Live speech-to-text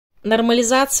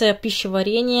Нормализация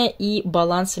пищеварения и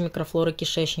баланса микрофлоры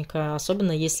кишечника,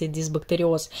 особенно если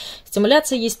дисбактериоз.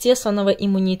 Стимуляция естественного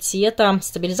иммунитета,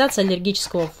 стабилизация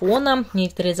аллергического фона,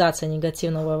 нейтрализация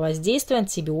негативного воздействия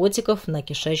антибиотиков на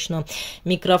кишечную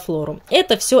микрофлору.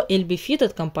 Это все Эльбифид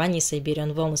от компании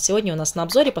Siberian Wellness. Сегодня у нас на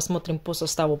обзоре, посмотрим по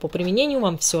составу, по применению,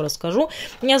 вам все расскажу.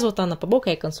 Меня зовут Анна Побока,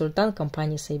 я консультант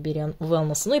компании Siberian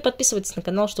Wellness. Ну и подписывайтесь на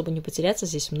канал, чтобы не потеряться,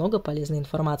 здесь много полезной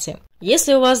информации.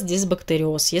 Если у вас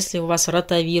дисбактериоз, если у вас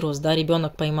ротавирус, да,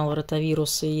 ребенок поймал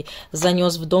ротавирус и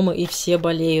занес в дом, и все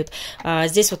болеют.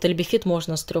 Здесь вот Эльбифид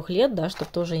можно с 3 лет, да,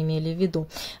 чтобы тоже имели в виду.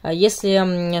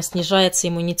 Если снижается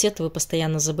иммунитет, вы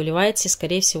постоянно заболеваете,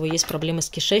 скорее всего, есть проблемы с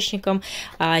кишечником.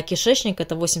 А кишечник –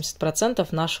 это 80%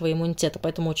 нашего иммунитета,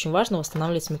 поэтому очень важно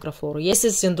восстанавливать микрофлору. Если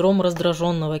синдром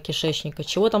раздраженного кишечника,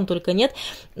 чего там только нет.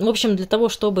 В общем, для того,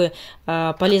 чтобы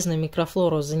полезную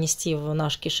микрофлору занести в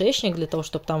наш кишечник, для того,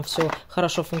 чтобы там все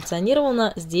хорошо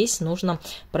функционировало, здесь нужно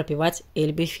пропивать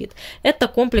Эльбифид. Это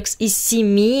комплекс из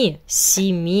 7,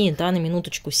 да, на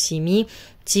минуточку, 7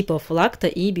 типов лакто-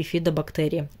 и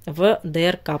бифидобактерий в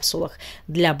ДР-капсулах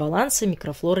для баланса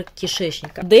микрофлоры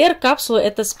кишечника. ДР-капсулы –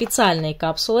 это специальные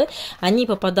капсулы, они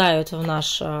попадают в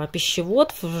наш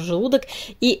пищевод, в желудок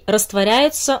и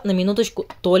растворяются на минуточку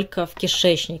только в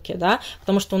кишечнике, да,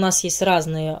 потому что у нас есть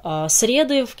разные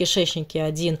среды, в кишечнике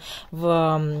один,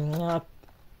 в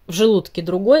желудке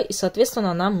другой, и,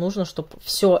 соответственно, нам нужно, чтобы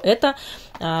все это,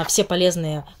 все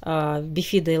полезные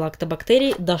бифиды и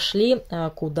лактобактерии дошли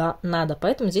куда надо.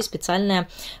 Поэтому здесь специальная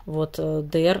вот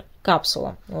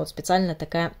ДР-капсула, вот специальная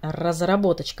такая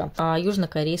разработочка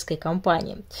южнокорейской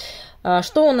компании.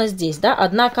 Что у нас здесь? Да?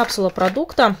 Одна капсула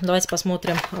продукта, давайте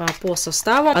посмотрим по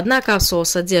составу. Одна капсула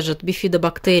содержит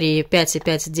бифидобактерии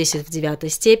 5,5-10 в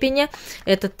 9 степени.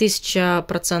 Это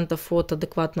 1000% от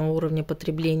адекватного уровня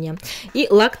потребления. И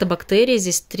лактобактерии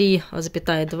здесь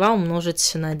 3,2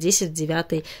 умножить на 10 в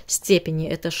 9 степени.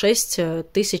 Это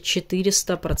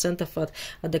 6400% от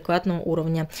адекватного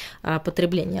уровня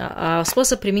потребления.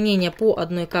 Способ применения по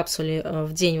одной капсуле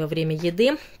в день во время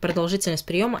еды. Продолжительность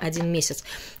приема 1 месяц.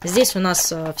 Здесь у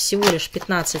нас всего лишь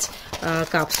 15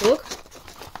 капсулок.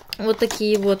 Вот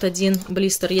такие вот, один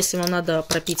блистер. Если вам надо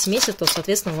пропить месяц, то,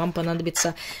 соответственно, вам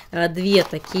понадобится 2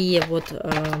 такие вот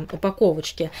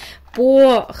упаковочки.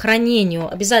 По хранению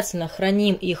обязательно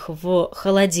храним их в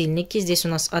холодильнике. Здесь у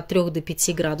нас от 3 до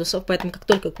 5 градусов. Поэтому, как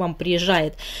только к вам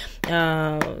приезжает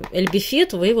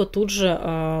Эльбифид, вы его тут же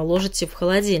ложите в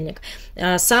холодильник.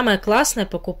 Самое классное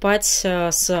покупать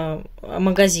с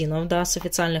магазинов, да, с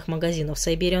официальных магазинов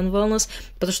Siberian Wellness,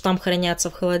 потому что там хранятся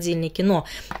в холодильнике. Но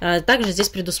также здесь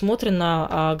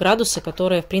предусмотрены градусы,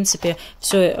 которые, в принципе,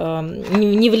 все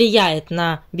не влияет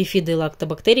на бифиды и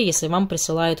лактобактерии, если вам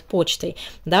присылают почтой,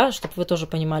 да, чтобы вы тоже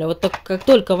понимали. Вот так, как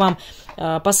только вам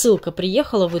посылка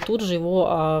приехала, вы тут же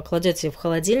его кладете в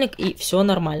холодильник, и все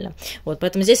нормально. Вот,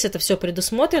 поэтому здесь это все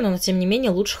предусмотрено, но тем не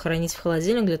менее лучше хранить в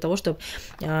холодильник для того, чтобы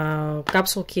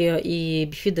капсулки и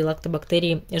бифиды и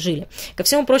лактобактерии жили. Ко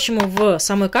всему прочему, в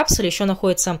самой капсуле еще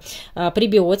находятся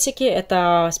пребиотики.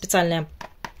 Это специальная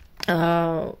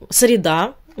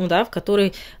среда, да, в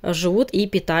которой живут и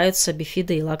питаются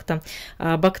бифиды и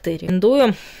лактобактерии.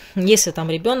 Рекомендую, если там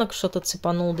ребенок что-то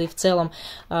цепанул, да и в целом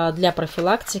для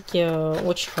профилактики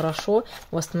очень хорошо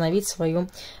восстановить свою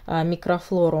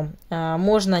микрофлору.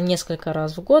 Можно несколько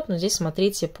раз в год, но здесь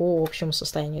смотрите по общему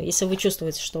состоянию. Если вы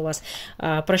чувствуете, что у вас,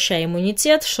 прощая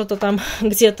иммунитет, что-то там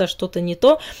где-то, что-то не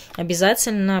то,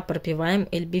 обязательно пропиваем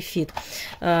Эльбифид.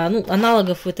 Ну,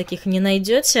 аналогов вы таких не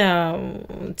найдете.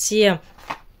 Те,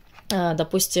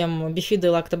 допустим, бифиды и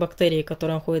лактобактерии,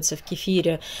 которые находятся в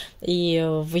кефире и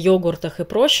в йогуртах и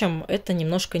прочем, это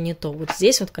немножко не то. Вот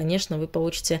здесь вот, конечно, вы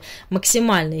получите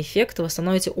максимальный эффект,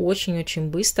 восстановите очень-очень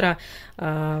быстро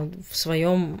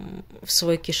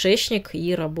свой кишечник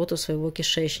и работу своего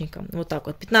кишечника. Вот так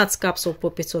вот. 15 капсул по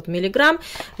 500 мг.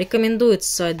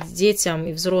 Рекомендуется детям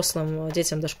и взрослым,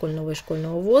 детям дошкольного и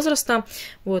школьного возраста.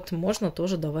 Вот, можно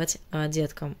тоже давать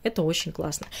деткам. Это очень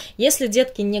классно. Если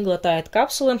детки не глотают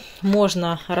капсулы,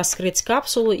 можно раскрыть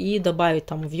капсулу и добавить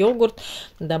там в йогурт,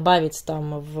 добавить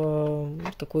там в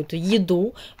какую-то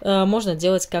еду. Можно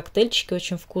делать коктейльчики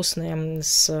очень вкусные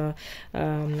с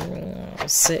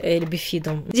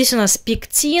эльбифидом. Здесь у нас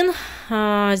пектин,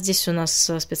 здесь у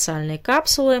нас специальные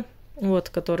капсулы, вот,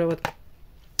 которые вот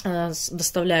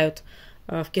доставляют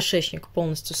в кишечник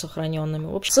полностью сохраненными.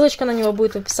 В общем, ссылочка на него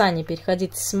будет в описании.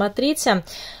 Переходите, смотрите.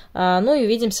 Ну и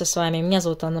увидимся с вами. Меня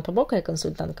зовут Анна Побока, я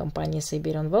консультант компании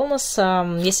Siberian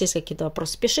Wellness. Если есть какие-то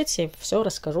вопросы, пишите, все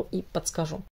расскажу и подскажу.